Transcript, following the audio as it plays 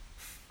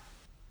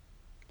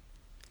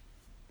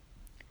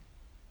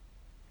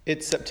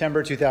It's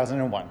September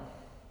 2001.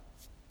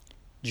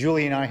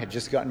 Julie and I had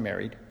just gotten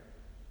married.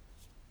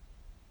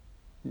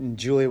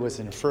 Julie was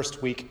in her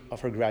first week of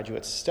her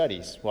graduate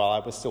studies while I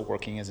was still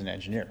working as an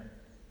engineer.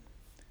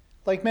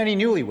 Like many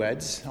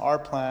newlyweds, our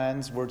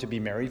plans were to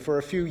be married for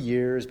a few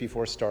years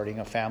before starting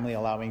a family,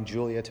 allowing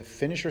Julia to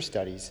finish her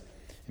studies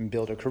and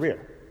build a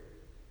career.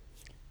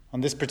 On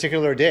this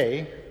particular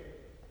day,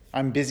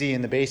 I'm busy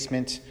in the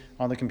basement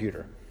on the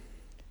computer,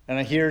 and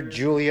I hear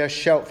Julia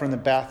shout from the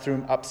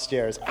bathroom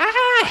upstairs, "Ah!"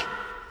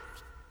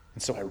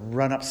 And so I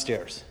run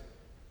upstairs.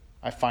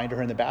 I find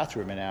her in the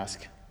bathroom and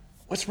ask,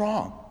 "What's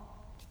wrong?"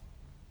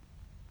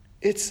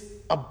 "It's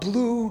a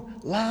blue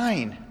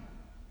line."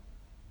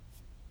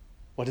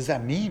 "What does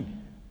that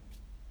mean?"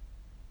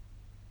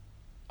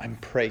 "I'm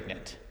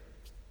pregnant."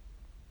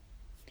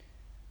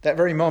 That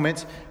very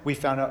moment, we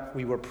found out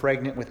we were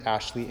pregnant with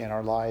Ashley, and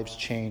our lives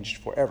changed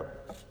forever.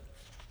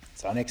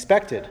 It's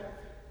unexpected,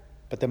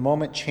 but the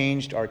moment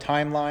changed our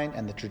timeline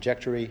and the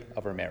trajectory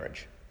of our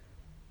marriage.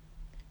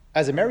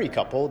 As a married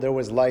couple, there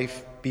was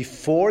life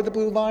before the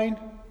blue line,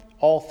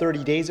 all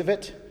 30 days of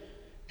it,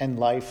 and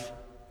life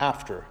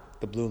after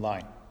the blue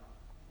line.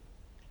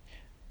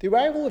 The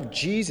arrival of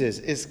Jesus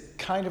is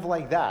kind of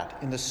like that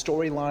in the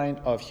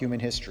storyline of human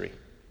history.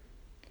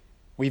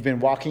 We've been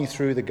walking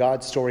through the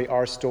God Story,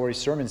 Our Story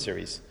sermon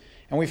series,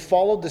 and we've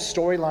followed the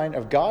storyline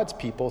of God's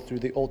people through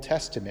the Old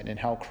Testament and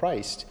how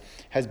Christ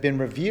has been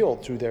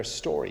revealed through their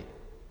story.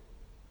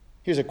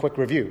 Here's a quick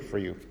review for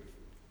you.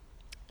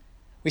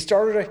 We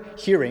started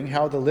hearing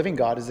how the living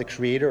God is the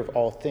creator of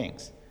all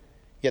things,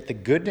 yet the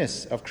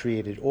goodness of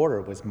created order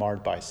was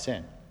marred by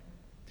sin.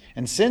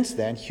 And since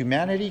then,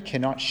 humanity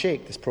cannot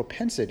shake this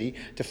propensity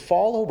to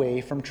fall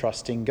away from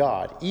trusting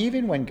God.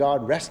 Even when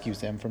God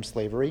rescues them from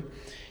slavery,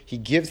 he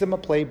gives them a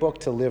playbook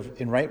to live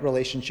in right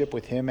relationship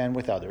with him and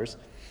with others.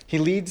 He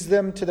leads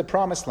them to the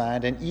promised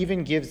land and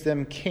even gives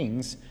them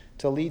kings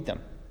to lead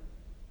them.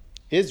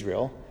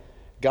 Israel,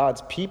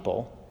 God's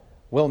people,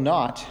 will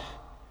not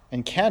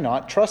and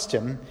cannot trust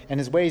him and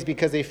his ways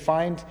because they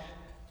find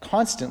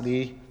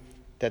constantly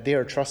that they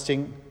are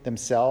trusting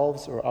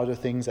themselves or other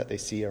things that they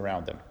see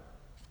around them.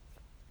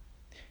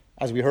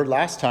 As we heard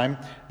last time,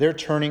 their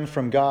turning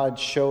from God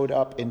showed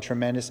up in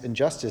tremendous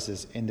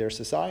injustices in their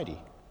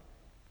society.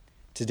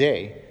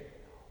 Today,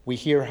 we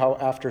hear how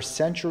after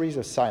centuries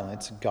of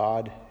silence,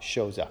 God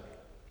shows up.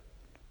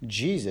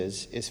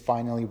 Jesus is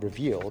finally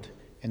revealed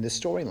in the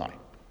storyline.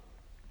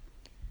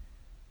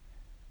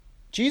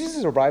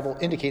 Jesus' arrival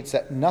indicates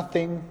that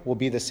nothing will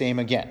be the same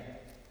again.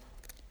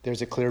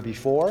 There's a clear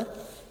before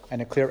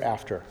and a clear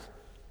after.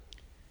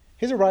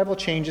 His arrival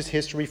changes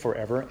history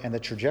forever and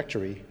the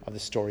trajectory of the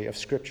story of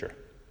Scripture.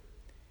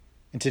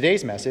 In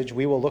today's message,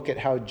 we will look at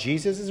how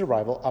Jesus'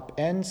 arrival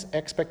upends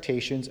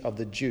expectations of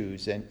the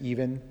Jews and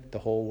even the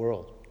whole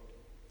world.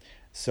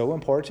 So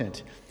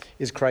important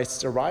is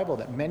Christ's arrival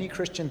that many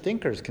Christian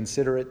thinkers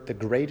consider it the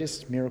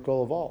greatest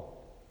miracle of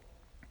all,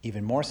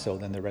 even more so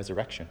than the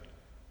resurrection.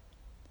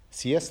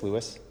 C.S.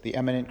 Lewis, the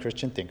eminent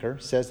Christian thinker,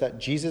 says that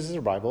Jesus'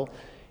 arrival,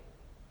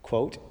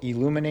 quote,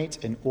 illuminates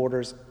and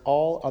orders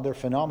all other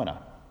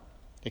phenomena,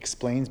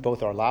 explains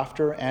both our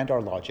laughter and our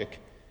logic,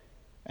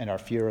 and our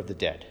fear of the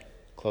dead,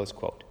 close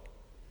quote.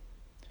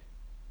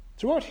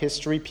 Throughout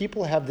history,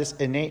 people have this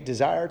innate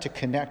desire to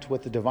connect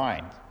with the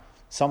divine,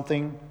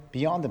 something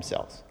beyond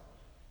themselves.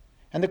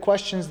 And the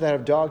questions that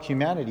have dogged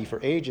humanity for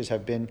ages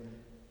have been,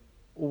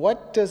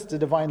 what does the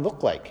divine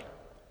look like?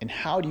 And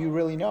how do you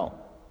really know?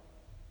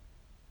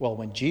 Well,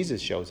 when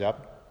Jesus shows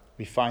up,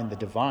 we find the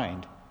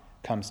divine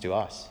comes to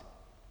us.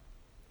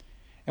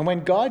 And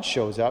when God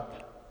shows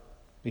up,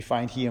 we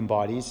find he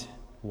embodies,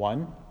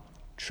 1,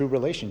 true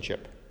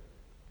relationship,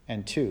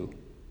 and 2,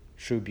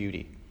 true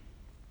beauty.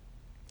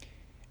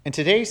 In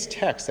today's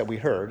text that we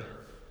heard,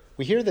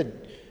 we hear the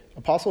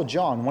Apostle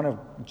John, one of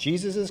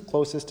Jesus'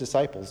 closest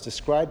disciples,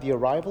 describe the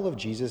arrival of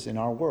Jesus in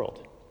our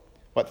world,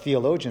 what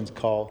theologians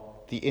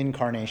call the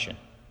incarnation.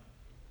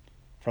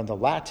 From the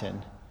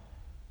Latin,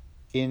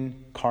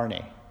 in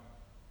carne.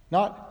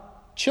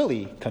 Not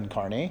chili con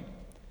carne,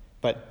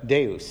 but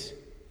Deus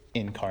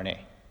in carne.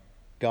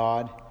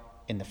 God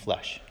in the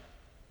flesh.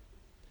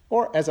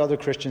 Or, as other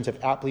Christians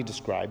have aptly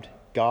described,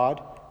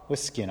 God with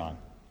skin on.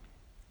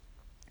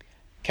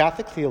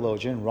 Catholic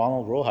theologian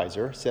Ronald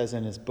Rolheiser says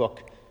in his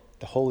book,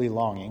 The Holy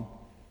Longing,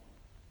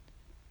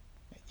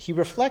 he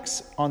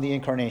reflects on the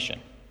incarnation.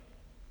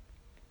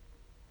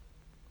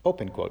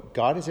 Open quote,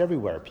 God is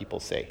everywhere, people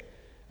say.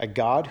 A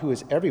God who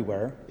is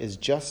everywhere is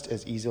just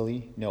as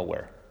easily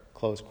nowhere,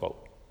 close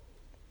quote.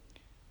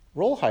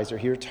 Rolheiser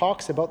here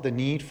talks about the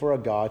need for a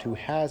God who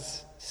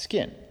has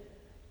skin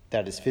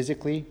that is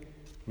physically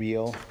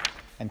real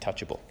and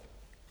touchable.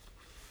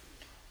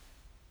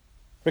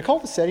 Recall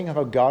the setting of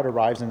how God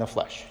arrives in the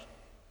flesh.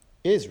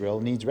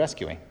 Israel needs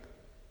rescuing.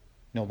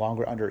 No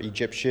longer under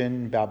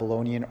Egyptian,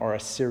 Babylonian, or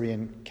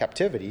Assyrian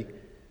captivity,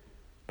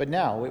 but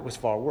now it was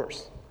far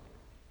worse.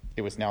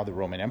 It was now the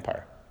Roman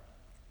Empire.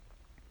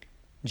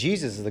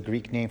 Jesus is the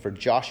Greek name for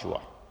Joshua.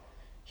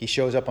 He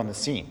shows up on the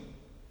scene.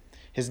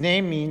 His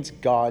name means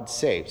God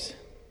saves.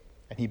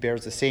 and he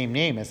bears the same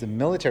name as the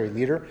military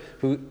leader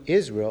who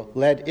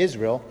led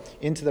Israel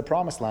into the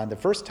promised land the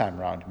first time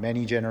round,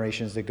 many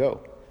generations ago.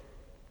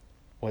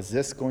 Was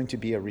this going to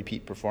be a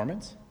repeat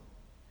performance?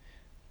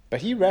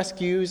 But he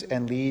rescues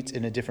and leads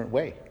in a different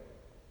way.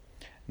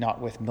 Not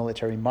with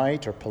military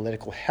might or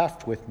political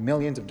heft, with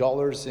millions of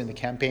dollars in the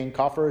campaign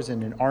coffers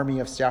and an army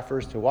of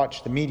staffers to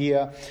watch the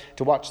media,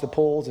 to watch the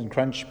polls and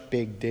crunch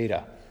big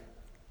data.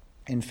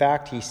 In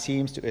fact, he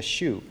seems to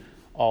eschew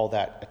all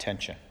that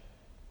attention.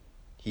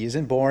 He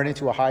isn't born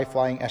into a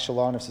high-flying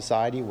echelon of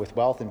society with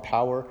wealth and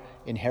power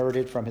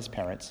inherited from his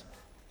parents.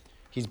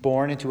 He's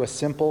born into a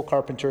simple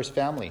carpenter's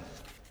family.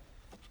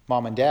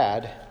 Mom and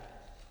dad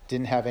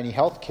didn't have any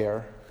health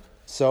care,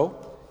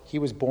 so he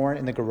was born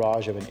in the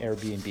garage of an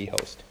Airbnb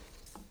host.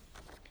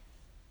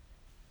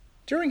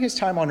 During his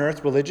time on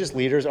earth, religious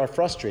leaders are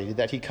frustrated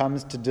that he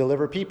comes to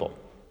deliver people.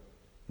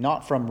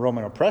 Not from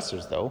Roman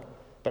oppressors, though,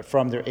 but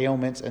from their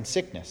ailments and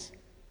sickness.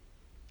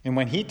 And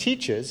when he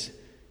teaches,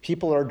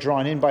 people are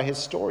drawn in by his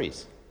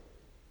stories.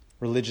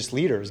 Religious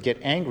leaders get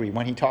angry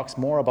when he talks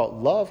more about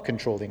love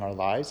controlling our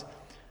lives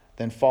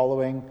than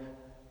following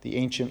the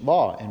ancient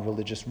law and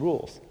religious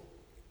rules.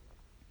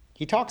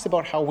 He talks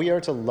about how we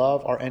are to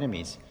love our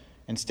enemies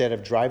instead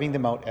of driving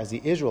them out as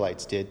the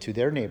Israelites did to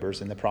their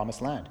neighbors in the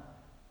promised land.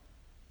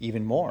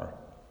 Even more,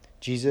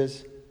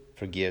 Jesus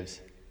forgives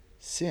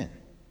sin.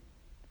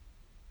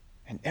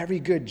 And every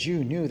good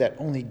Jew knew that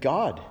only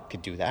God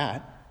could do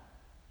that.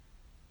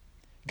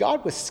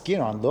 God with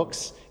skin on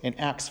looks and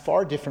acts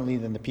far differently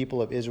than the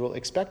people of Israel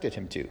expected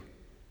him to.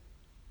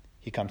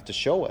 He comes to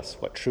show us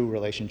what true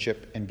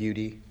relationship and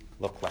beauty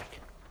look like.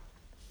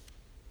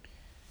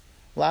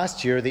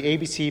 Last year, the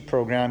ABC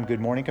program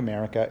Good Morning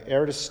America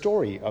aired a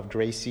story of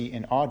Gracie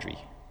and Audrey,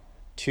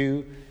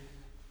 two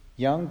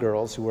young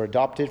girls who were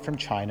adopted from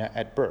China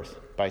at birth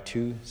by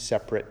two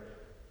separate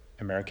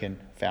American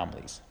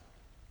families.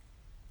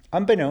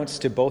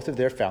 Unbeknownst to both of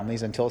their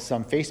families until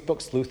some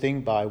Facebook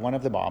sleuthing by one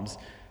of the moms,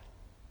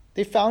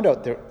 they found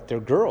out their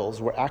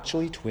girls were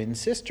actually twin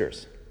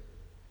sisters.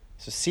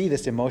 So see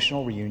this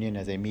emotional reunion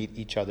as they meet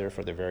each other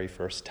for the very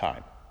first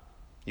time.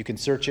 You can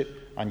search it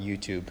on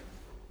YouTube.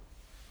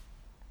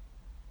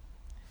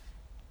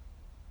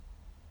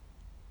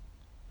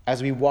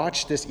 As we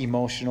watch this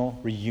emotional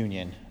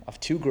reunion of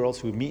two girls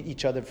who meet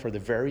each other for the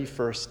very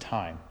first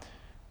time,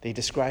 they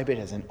describe it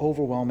as an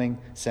overwhelming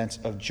sense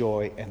of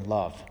joy and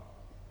love.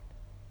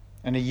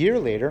 And a year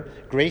later,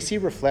 Gracie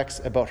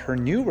reflects about her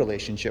new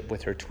relationship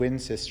with her twin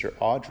sister,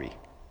 Audrey.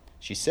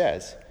 She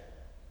says,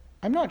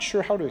 "I'm not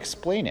sure how to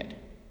explain it.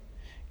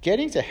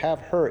 Getting to have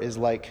her is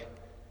like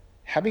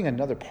having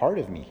another part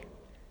of me."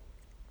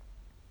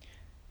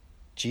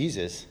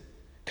 Jesus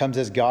comes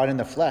as God in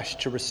the flesh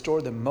to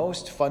restore the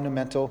most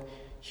fundamental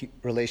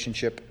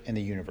relationship in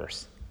the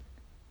universe.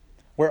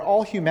 Where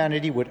all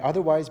humanity would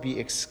otherwise be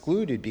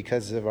excluded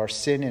because of our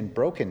sin and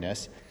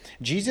brokenness,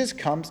 Jesus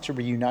comes to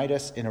reunite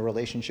us in a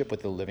relationship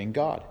with the living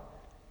God.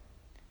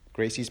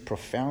 Gracie's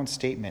profound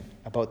statement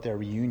about their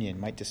reunion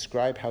might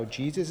describe how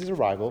Jesus'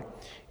 arrival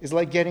is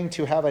like getting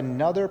to have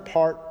another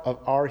part of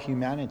our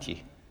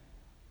humanity.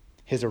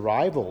 His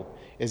arrival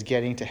is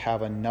getting to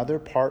have another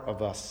part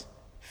of us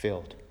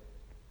filled.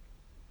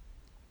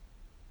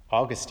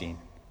 Augustine,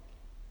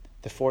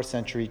 the 4th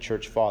century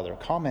church father,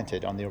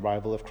 commented on the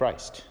arrival of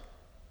Christ.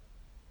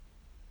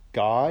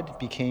 God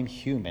became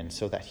human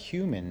so that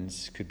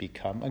humans could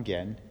become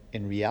again,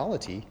 in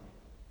reality,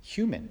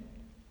 human.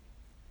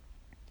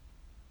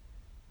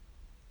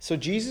 So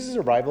Jesus'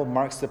 arrival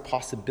marks the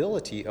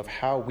possibility of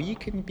how we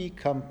can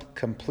become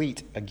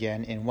complete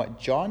again in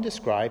what John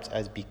describes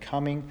as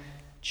becoming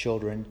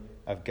children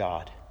of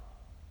God.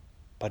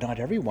 But not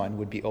everyone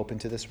would be open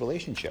to this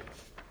relationship.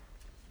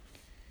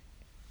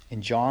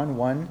 In John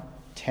 1,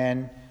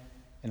 10,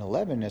 and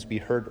 11, as we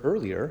heard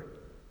earlier,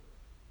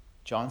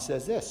 John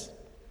says this,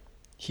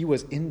 "He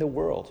was in the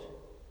world,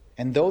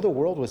 and though the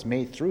world was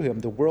made through him,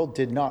 the world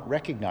did not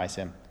recognize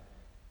him.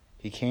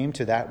 He came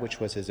to that which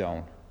was his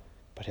own,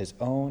 but his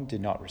own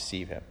did not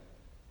receive him."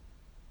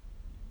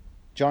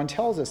 John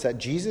tells us that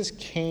Jesus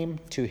came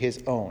to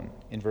his own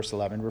in verse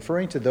 11,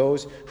 referring to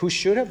those who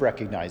should have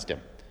recognized him,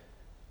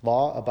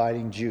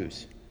 law-abiding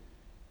Jews,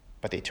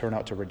 but they turn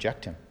out to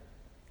reject him.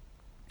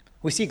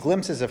 We see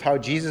glimpses of how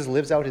Jesus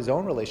lives out his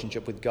own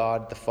relationship with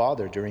God the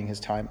Father during his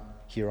time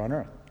here on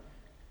earth.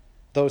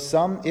 Though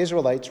some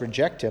Israelites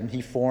reject him,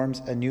 he forms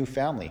a new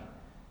family,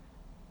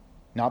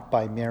 not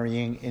by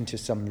marrying into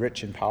some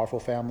rich and powerful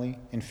family.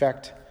 In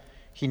fact,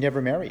 he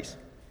never marries.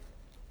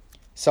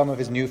 Some of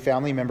his new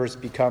family members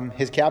become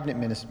his cabinet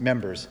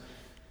members,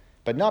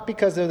 but not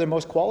because they're the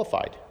most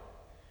qualified.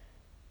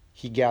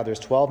 He gathers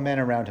 12 men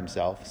around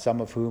himself,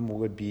 some of whom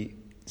would be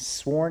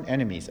sworn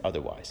enemies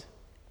otherwise.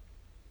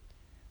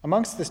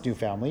 Amongst this new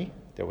family,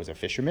 there was a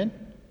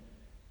fisherman,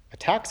 a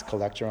tax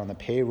collector on the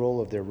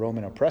payroll of their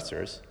Roman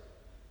oppressors,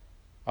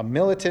 a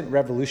militant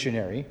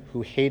revolutionary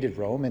who hated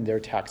Rome and their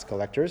tax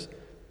collectors,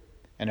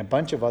 and a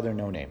bunch of other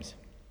no-names.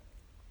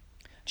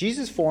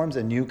 Jesus forms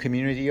a new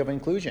community of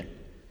inclusion.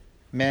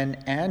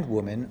 Men and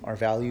women are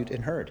valued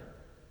and heard.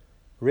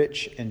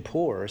 rich and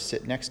poor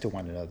sit next to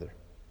one another.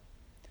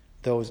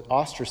 Those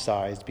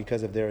ostracized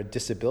because of their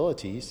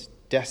disabilities,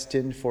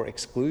 destined for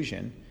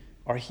exclusion,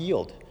 are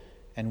healed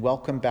and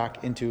welcomed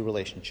back into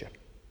relationship.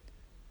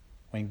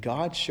 When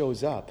God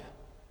shows up,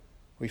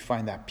 we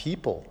find that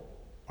people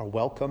are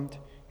welcomed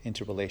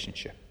into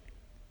relationship.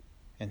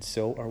 And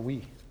so are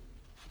we.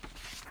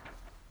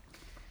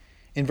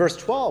 In verse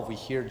 12, we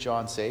hear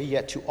John say,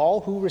 "Yet to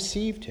all who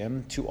received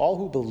him, to all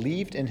who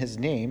believed in his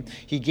name,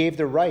 he gave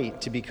the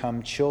right to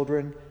become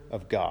children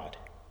of God."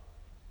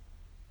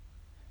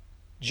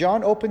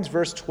 John opens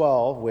verse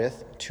 12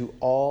 with, "To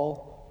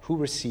all who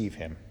receive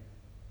him."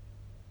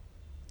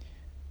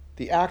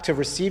 The act of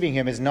receiving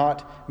him is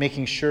not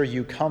making sure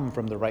you come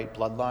from the right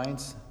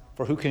bloodlines,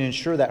 for who can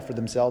ensure that for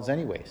themselves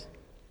anyways?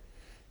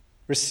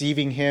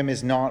 Receiving him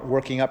is not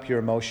working up your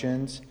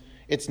emotions.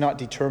 It's not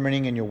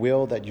determining in your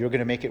will that you're going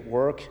to make it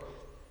work.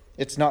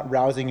 It's not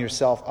rousing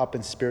yourself up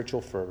in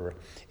spiritual fervor.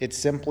 It's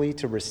simply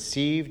to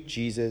receive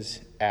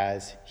Jesus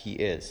as he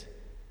is.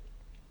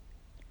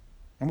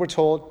 And we're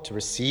told to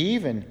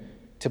receive and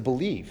to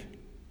believe.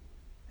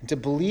 And to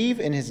believe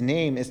in his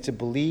name is to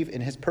believe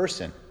in his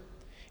person,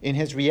 in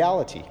his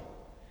reality,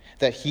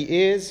 that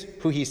he is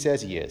who he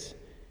says he is,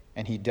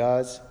 and he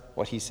does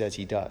what he says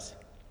he does.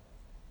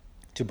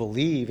 To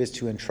believe is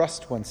to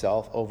entrust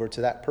oneself over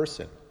to that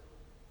person.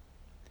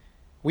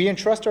 We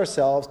entrust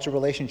ourselves to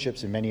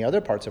relationships in many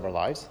other parts of our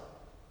lives.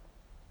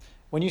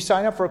 When you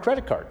sign up for a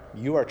credit card,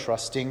 you are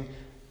trusting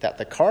that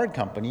the card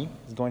company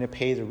is going to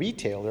pay the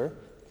retailer,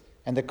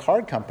 and the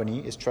card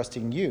company is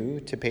trusting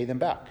you to pay them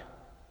back.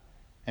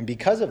 And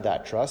because of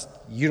that trust,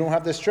 you don't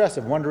have the stress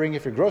of wondering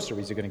if your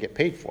groceries are going to get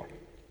paid for.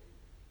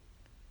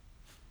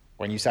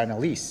 When you sign a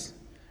lease,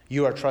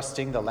 you are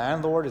trusting the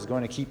landlord is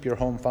going to keep your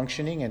home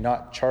functioning and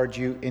not charge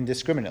you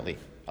indiscriminately,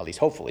 at least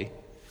hopefully.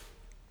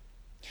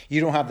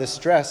 You don't have the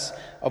stress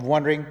of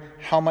wondering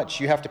how much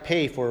you have to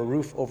pay for a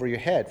roof over your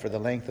head for the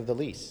length of the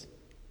lease.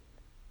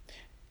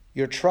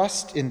 Your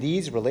trust in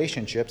these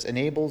relationships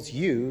enables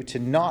you to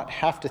not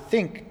have to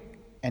think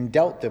and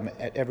doubt them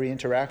at every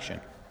interaction.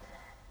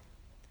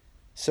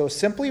 So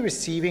simply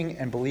receiving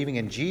and believing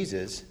in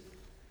Jesus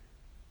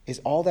is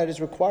all that is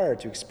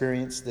required to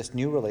experience this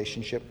new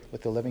relationship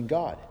with the living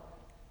God.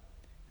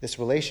 This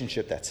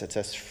relationship that sets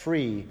us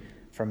free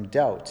from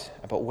doubt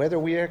about whether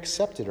we are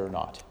accepted or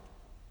not.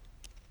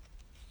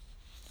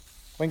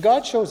 When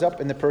God shows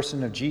up in the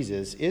person of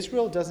Jesus,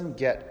 Israel doesn't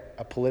get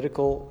a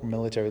political or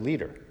military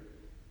leader.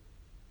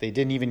 They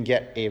didn't even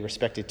get a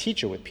respected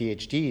teacher with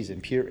PhDs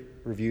and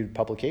peer-reviewed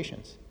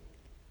publications.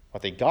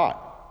 What they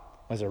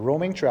got was a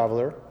roaming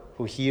traveler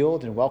who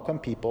healed and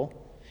welcomed people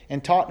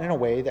and taught in a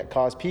way that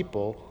caused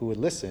people who would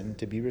listen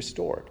to be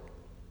restored.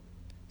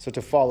 So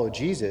to follow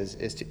Jesus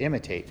is to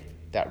imitate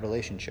that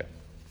relationship.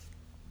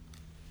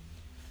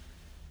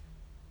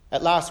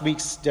 At last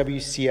week's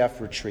WCF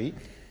retreat,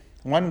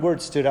 one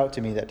word stood out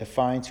to me that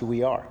defines who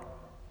we are.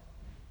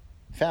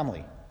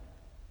 Family.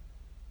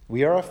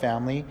 We are a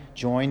family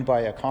joined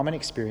by a common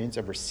experience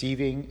of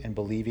receiving and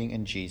believing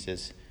in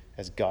Jesus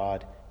as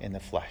God in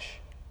the flesh.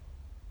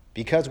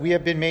 Because we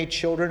have been made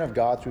children of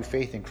God through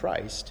faith in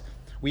Christ,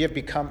 we have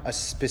become a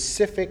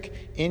specific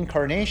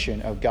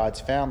incarnation of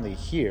God's family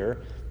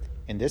here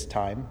in this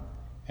time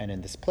and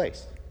in this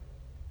place.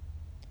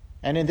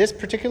 And in this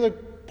particular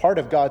part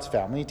of God's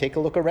family, take a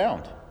look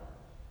around.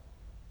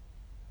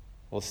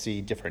 We'll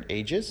see different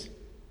ages,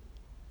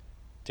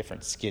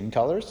 different skin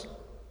colors,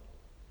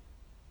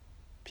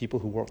 people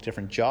who work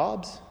different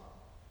jobs,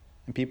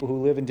 and people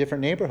who live in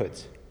different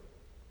neighborhoods.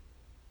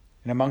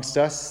 And amongst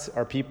us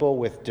are people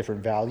with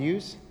different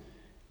values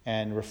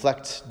and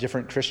reflect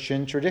different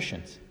Christian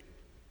traditions.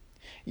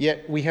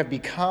 Yet we have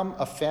become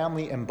a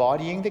family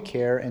embodying the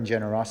care and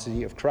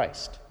generosity of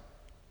Christ.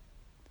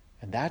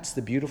 And that's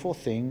the beautiful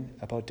thing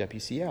about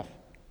WCF.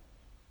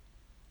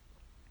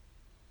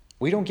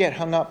 We don't get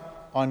hung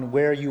up on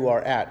where you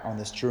are at on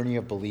this journey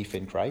of belief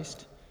in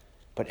Christ,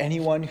 but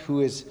anyone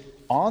who is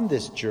on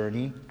this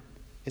journey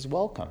is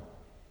welcome.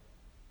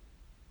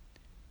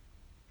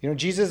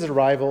 Jesus'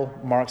 arrival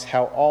marks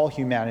how all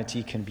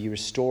humanity can be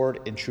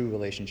restored in true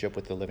relationship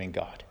with the living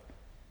God.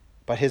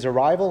 But his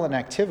arrival and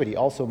activity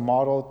also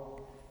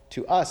model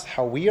to us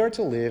how we are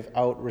to live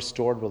out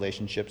restored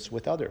relationships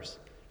with others.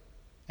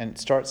 And it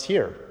starts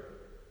here,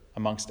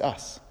 amongst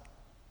us.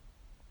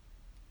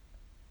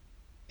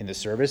 In the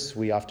service,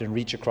 we often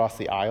reach across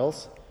the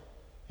aisles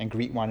and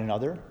greet one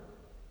another,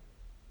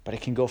 but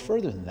it can go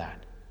further than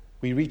that.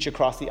 We reach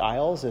across the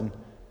aisles and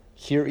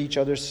hear each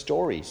other's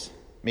stories,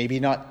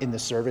 maybe not in the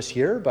service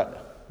here,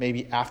 but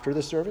maybe after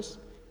the service,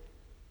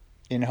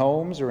 in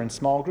homes or in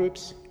small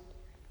groups.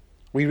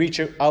 We reach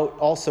out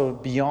also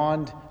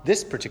beyond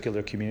this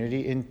particular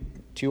community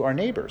into our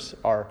neighbors,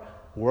 our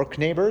work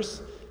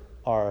neighbors,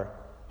 our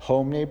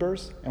home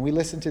neighbors, and we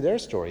listen to their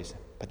stories.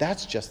 But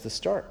that's just the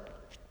start.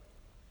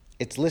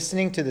 It's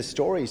listening to the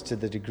stories to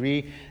the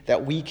degree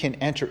that we can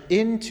enter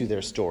into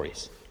their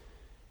stories.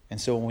 And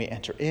so when we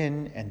enter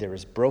in and there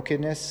is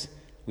brokenness,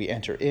 we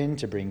enter in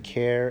to bring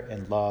care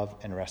and love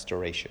and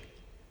restoration.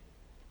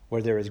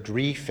 Where there is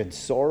grief and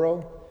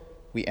sorrow,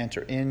 we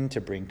enter in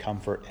to bring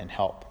comfort and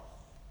help.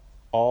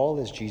 All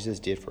as Jesus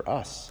did for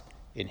us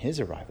in his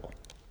arrival.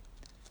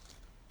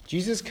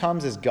 Jesus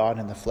comes as God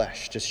in the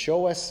flesh to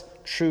show us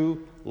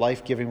true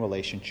life-giving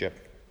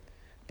relationship,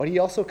 but he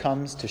also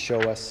comes to show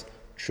us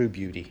true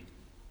beauty.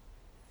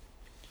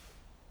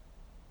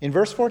 In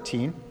verse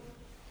 14,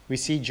 we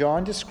see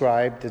John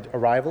describe the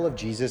arrival of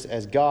Jesus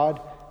as God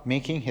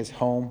making his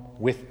home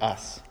with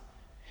us.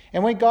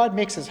 And when God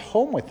makes his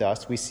home with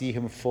us, we see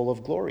him full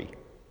of glory.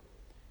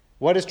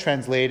 What is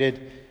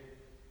translated,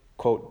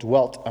 quote,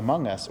 dwelt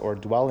among us or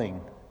dwelling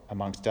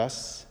amongst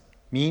us,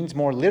 means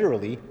more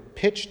literally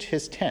pitched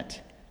his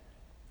tent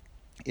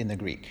in the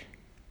Greek.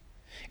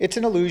 It's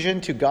an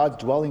allusion to God's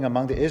dwelling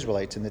among the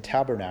Israelites in the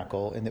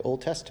tabernacle in the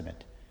Old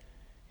Testament.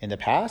 In the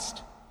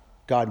past,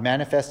 God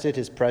manifested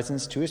his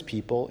presence to his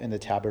people in the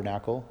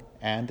tabernacle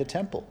and the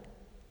temple.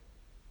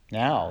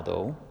 Now,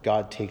 though,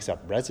 God takes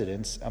up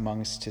residence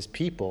amongst his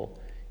people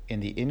in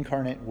the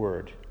incarnate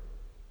Word,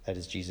 that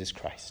is Jesus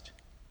Christ.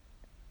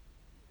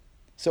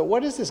 So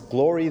what is this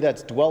glory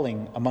that's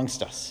dwelling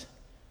amongst us?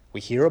 We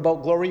hear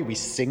about glory, we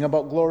sing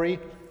about glory,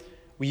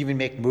 we even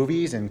make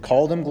movies and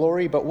call them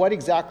glory, but what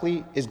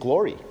exactly is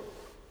glory?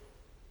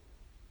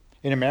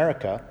 In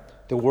America,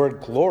 the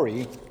word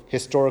glory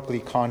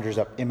historically conjures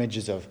up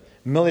images of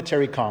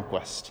military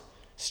conquest,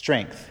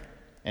 strength,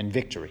 and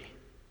victory.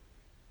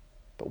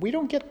 But we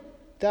don't get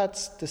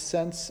that's the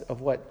sense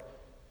of what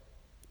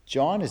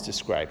John is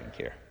describing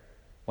here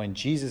when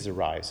Jesus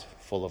arrives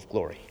full of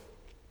glory.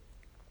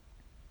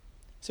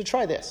 So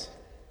try this.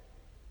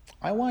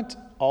 I want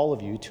all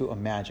of you to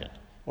imagine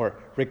or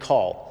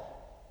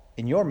recall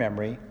in your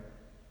memory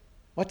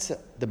what's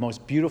the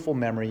most beautiful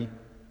memory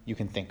you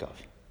can think of.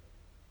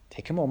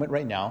 Take a moment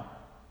right now,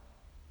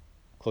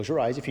 close your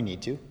eyes if you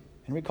need to,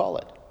 and recall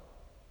it.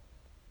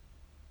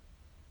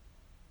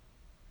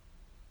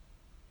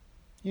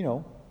 You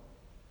know,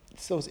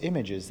 it's those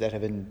images that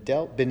have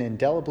been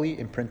indelibly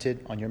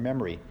imprinted on your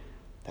memory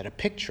that a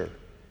picture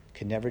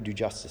can never do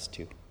justice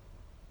to.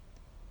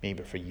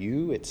 Maybe for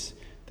you, it's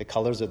the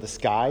colors of the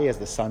sky as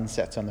the sun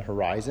sets on the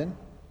horizon,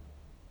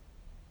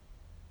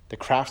 the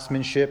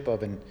craftsmanship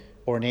of an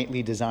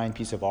ornately designed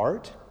piece of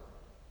art,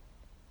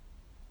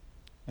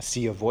 a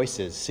sea of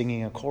voices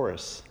singing a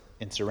chorus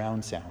in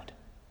surround sound.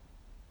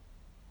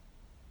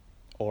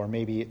 Or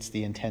maybe it's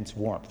the intense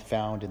warmth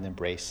found in the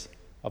embrace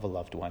of a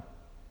loved one.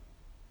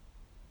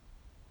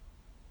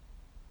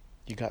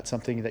 You got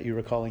something that you're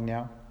recalling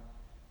now?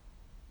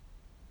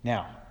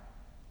 Now,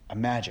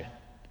 imagine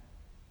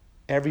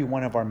every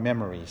one of our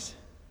memories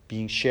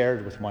being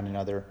shared with one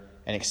another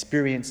and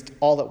experienced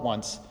all at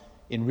once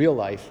in real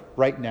life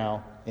right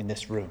now in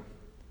this room.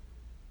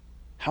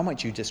 How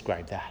might you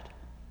describe that?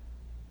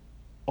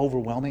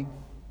 Overwhelming?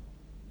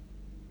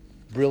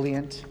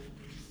 Brilliant?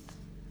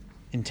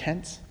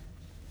 Intense?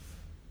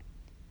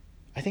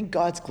 I think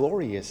God's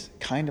glory is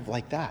kind of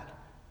like that,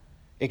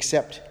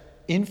 except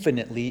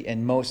infinitely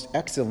and most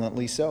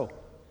excellently so.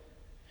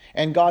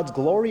 And God's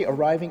glory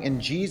arriving in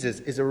Jesus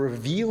is a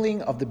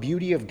revealing of the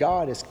beauty of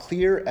God as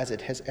clear as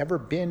it has ever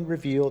been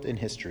revealed in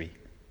history.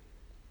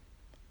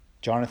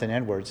 Jonathan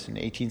Edwards, an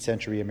 18th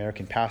century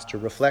American pastor,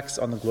 reflects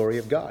on the glory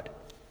of God.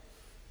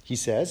 He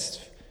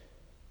says,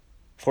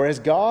 "For as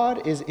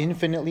God is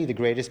infinitely the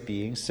greatest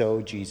being,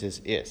 so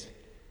Jesus is.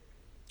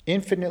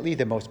 Infinitely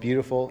the most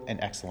beautiful and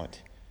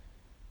excellent.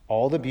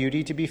 All the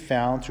beauty to be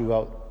found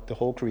throughout the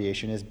whole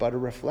creation is but a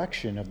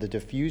reflection of the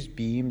diffused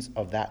beams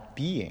of that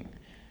being,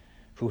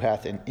 who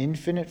hath an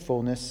infinite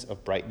fullness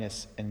of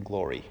brightness and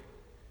glory.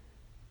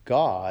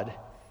 God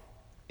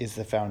is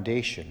the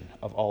foundation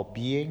of all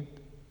being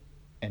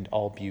and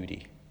all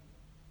beauty."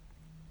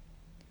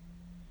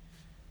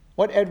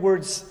 What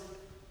Edwards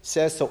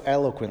says so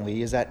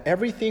eloquently is that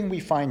everything we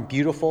find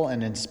beautiful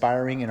and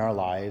inspiring in our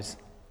lives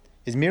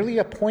is merely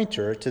a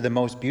pointer to the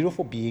most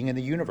beautiful being in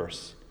the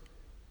universe.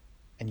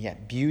 And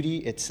yet beauty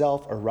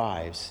itself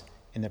arrives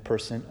in the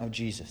person of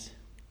Jesus.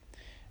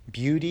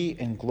 Beauty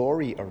and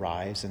glory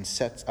arrives and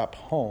sets up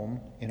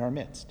home in our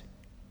midst.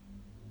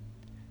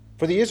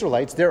 For the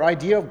Israelites, their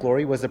idea of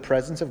glory was the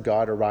presence of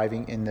God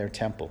arriving in their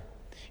temple,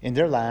 in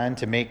their land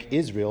to make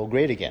Israel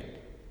great again.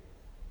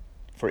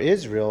 For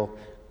Israel,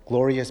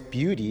 glorious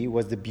beauty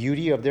was the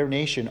beauty of their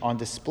nation on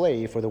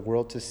display for the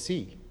world to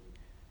see.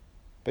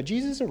 But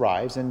Jesus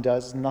arrives and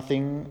does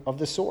nothing of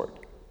the sort.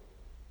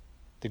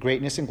 The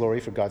greatness and glory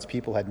for God's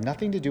people had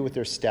nothing to do with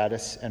their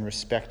status and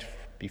respect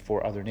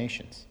before other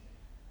nations.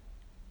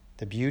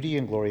 The beauty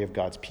and glory of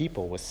God's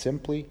people was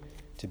simply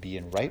to be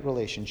in right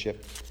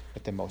relationship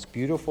with the most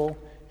beautiful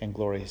and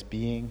glorious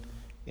being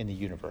in the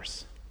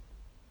universe,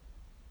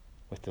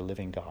 with the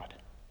living God.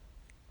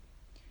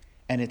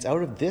 And it's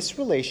out of this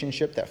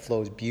relationship that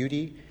flows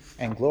beauty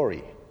and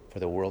glory for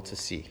the world to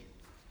see.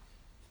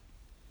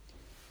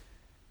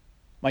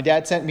 My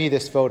dad sent me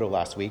this photo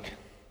last week.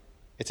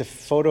 It's a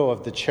photo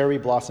of the cherry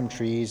blossom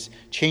trees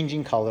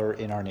changing color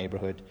in our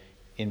neighborhood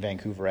in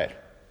Vancouver,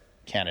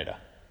 Canada.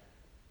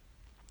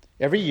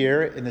 Every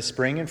year in the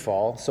spring and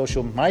fall,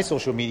 my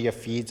social media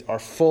feeds are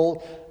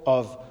full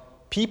of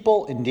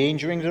People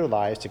endangering their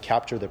lives to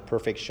capture the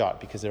perfect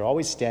shot because they're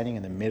always standing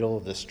in the middle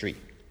of the street.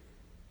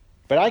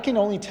 But I can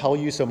only tell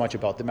you so much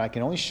about them. I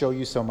can only show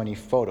you so many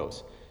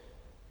photos.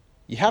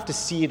 You have to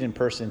see it in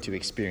person to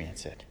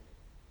experience it.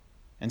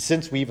 And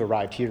since we've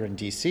arrived here in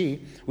DC,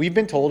 we've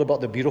been told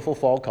about the beautiful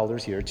fall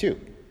colors here too.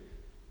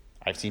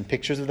 I've seen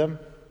pictures of them,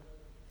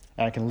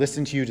 and I can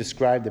listen to you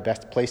describe the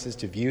best places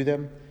to view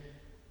them,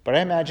 but I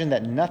imagine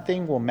that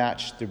nothing will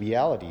match the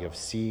reality of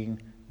seeing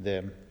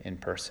them in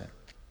person.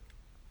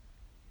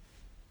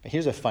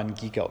 Here's a fun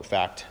geek out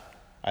fact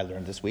I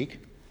learned this week.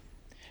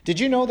 Did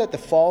you know that the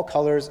fall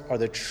colors are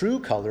the true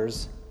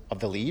colors of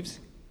the leaves?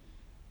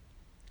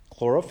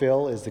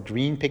 Chlorophyll is the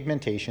green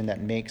pigmentation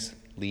that makes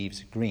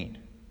leaves green.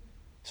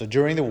 So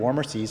during the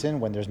warmer season,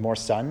 when there's more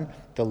sun,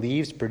 the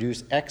leaves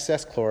produce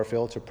excess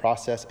chlorophyll to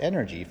process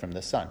energy from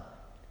the sun.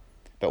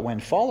 But when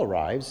fall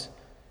arrives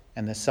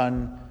and the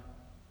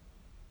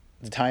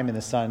time in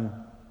the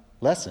sun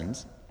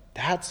lessens,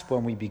 that's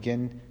when we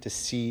begin to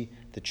see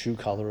the true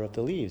color of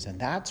the leaves. And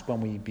that's when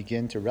we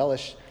begin to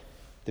relish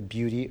the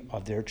beauty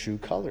of their true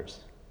colors.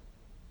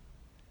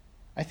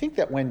 I think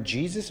that when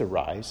Jesus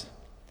arrives,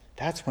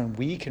 that's when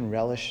we can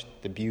relish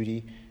the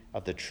beauty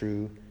of the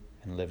true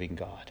and living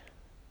God.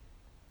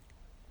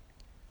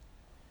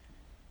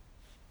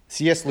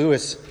 C.S.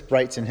 Lewis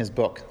writes in his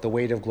book, The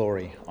Weight of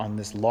Glory, on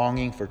this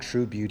longing for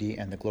true beauty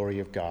and the glory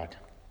of God.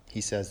 He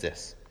says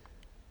this: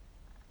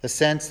 the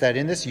sense that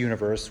in this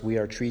universe we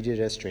are treated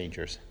as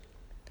strangers,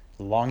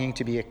 longing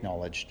to be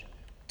acknowledged,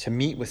 to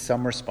meet with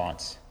some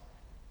response,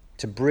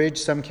 to bridge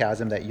some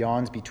chasm that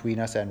yawns between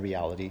us and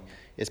reality,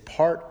 is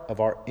part of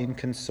our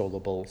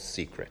inconsolable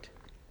secret.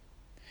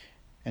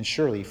 And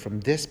surely, from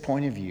this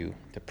point of view,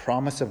 the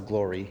promise of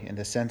glory in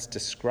the sense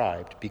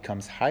described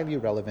becomes highly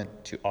relevant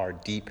to our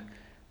deep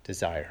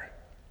desire.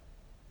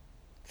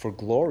 For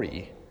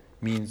glory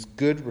means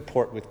good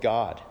rapport with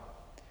God,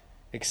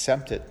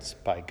 acceptance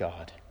by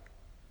God,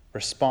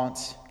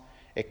 response,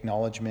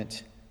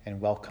 acknowledgement,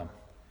 and welcome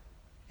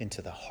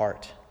into the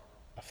heart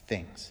of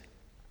things.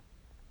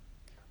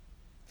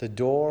 The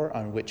door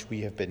on which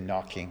we have been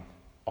knocking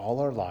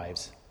all our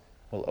lives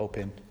will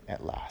open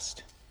at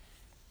last.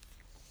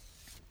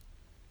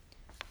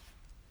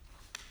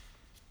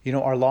 You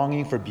know, our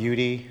longing for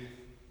beauty,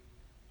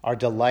 our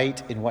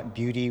delight in what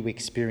beauty we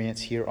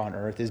experience here on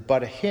earth is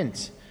but a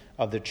hint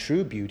of the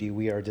true beauty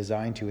we are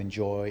designed to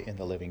enjoy in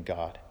the living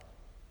God.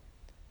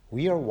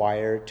 We are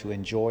wired to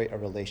enjoy a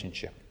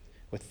relationship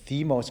with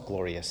the most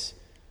glorious,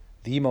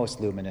 the most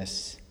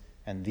luminous,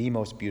 and the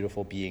most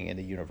beautiful being in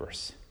the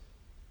universe,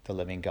 the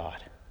living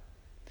God.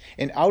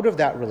 And out of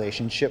that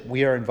relationship,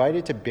 we are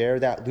invited to bear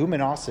that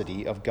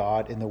luminosity of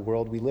God in the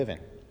world we live in.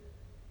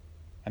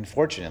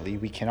 Unfortunately,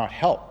 we cannot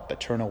help but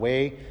turn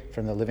away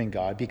from the living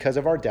God because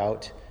of our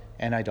doubt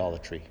and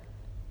idolatry.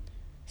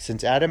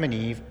 Since Adam and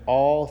Eve,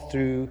 all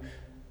through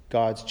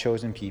God's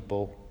chosen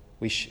people,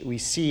 we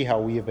see how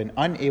we have been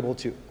unable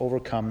to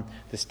overcome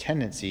this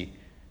tendency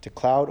to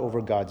cloud over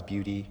God's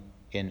beauty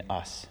in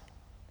us.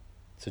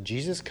 So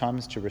Jesus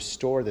comes to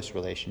restore this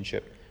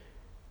relationship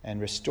and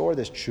restore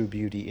this true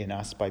beauty in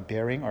us by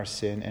bearing our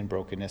sin and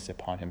brokenness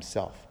upon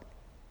himself,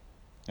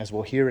 as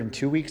we'll hear in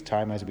 2 weeks'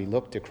 time as we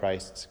look to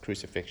Christ's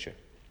crucifixion.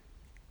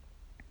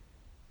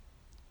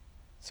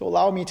 So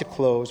allow me to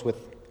close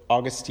with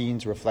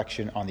Augustine's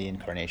reflection on the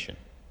incarnation.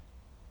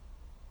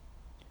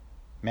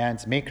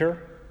 Man's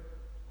maker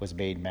was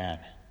made man,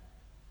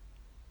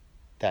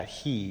 that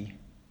he,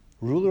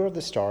 ruler of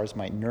the stars,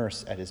 might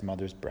nurse at his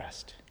mother's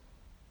breast,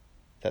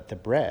 that the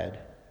bread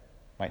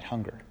might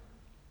hunger,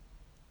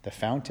 the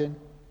fountain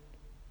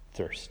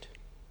thirst,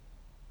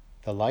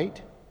 the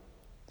light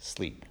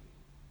sleep,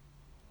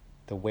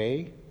 the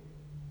way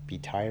be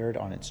tired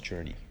on its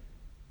journey,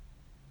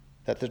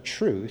 that the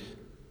truth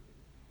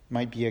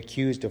might be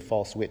accused of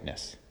false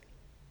witness,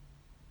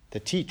 the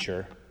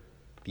teacher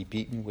be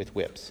beaten with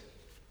whips,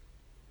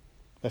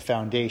 the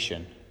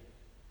foundation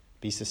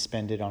be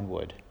suspended on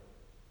wood,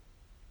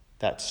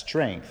 that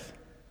strength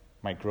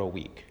might grow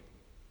weak,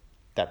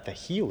 that the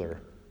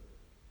healer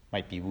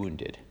might be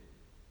wounded,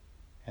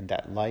 and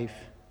that life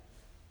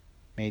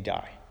may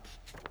die.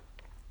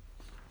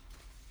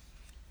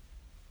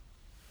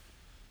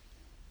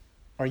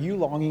 Are you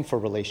longing for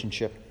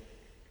relationship?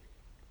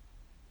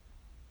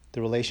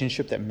 The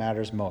relationship that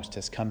matters most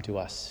has come to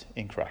us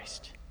in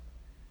Christ.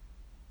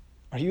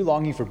 Are you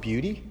longing for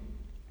beauty?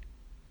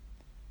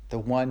 The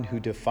one who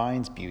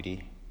defines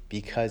beauty,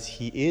 because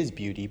he is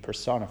beauty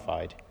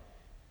personified,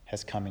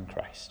 has come in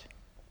Christ.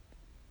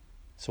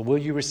 So will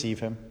you receive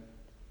him?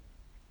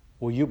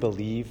 Will you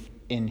believe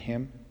in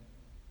him?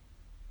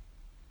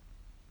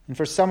 And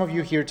for some of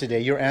you here today,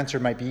 your answer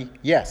might be,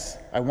 yes,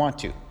 I want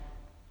to.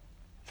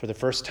 For the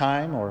first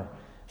time, or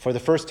for the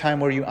first time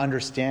where you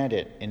understand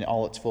it in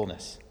all its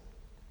fullness.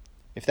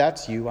 If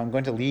that's you, I'm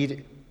going to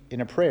lead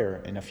in a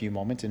prayer in a few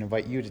moments and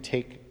invite you to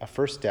take a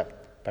first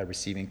step by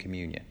receiving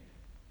communion.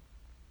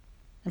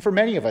 And for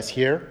many of us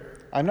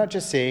here, I'm not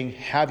just saying,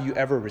 have you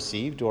ever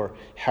received or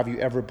have you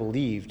ever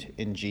believed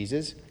in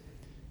Jesus?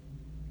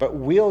 But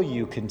will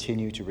you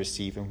continue to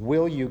receive, and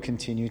will you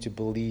continue to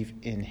believe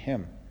in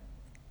him?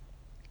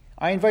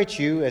 I invite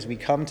you, as we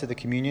come to the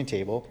communion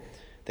table,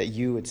 that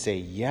you would say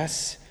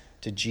yes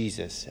to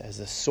Jesus as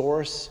the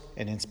source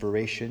and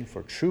inspiration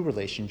for true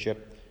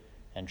relationship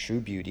and true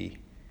beauty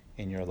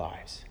in your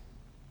lives.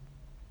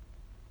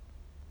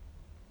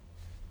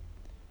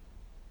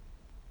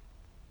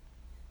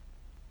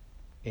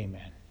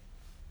 Amen.